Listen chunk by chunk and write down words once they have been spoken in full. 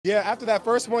Yeah, after that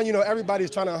first one, everybody's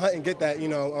trying to hunt and get that.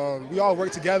 We all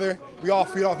work together. We all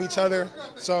feed off each other.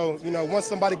 So, once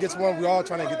somebody gets one, we're all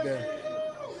trying to get there.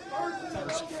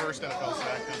 First NFL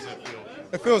sack, does it feel?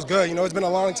 It feels good. It's been a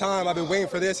long time. I've been waiting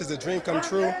for this. It's a dream come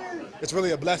true. It's really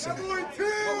a blessing.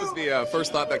 What was the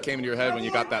first thought that came into your head when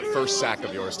you got that first sack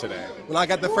of yours today? When I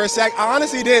got the first sack, I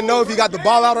honestly didn't know if he got the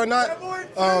ball out or not.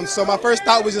 So my first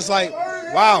thought was just like,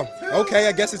 wow, okay,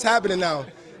 I guess it's happening now.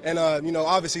 And,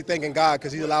 obviously thanking God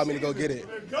because he allowed me to go get it.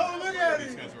 These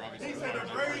guys are obviously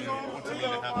what's it mean to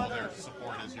have all their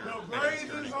support as your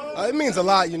biggest? It means a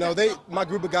lot. My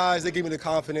group of guys, they give me the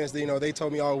confidence. They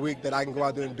told me all week that I can go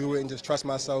out there and do it and just trust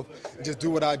myself and just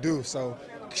do what I do. So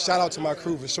shout out to my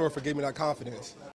crew for sure for giving me that confidence.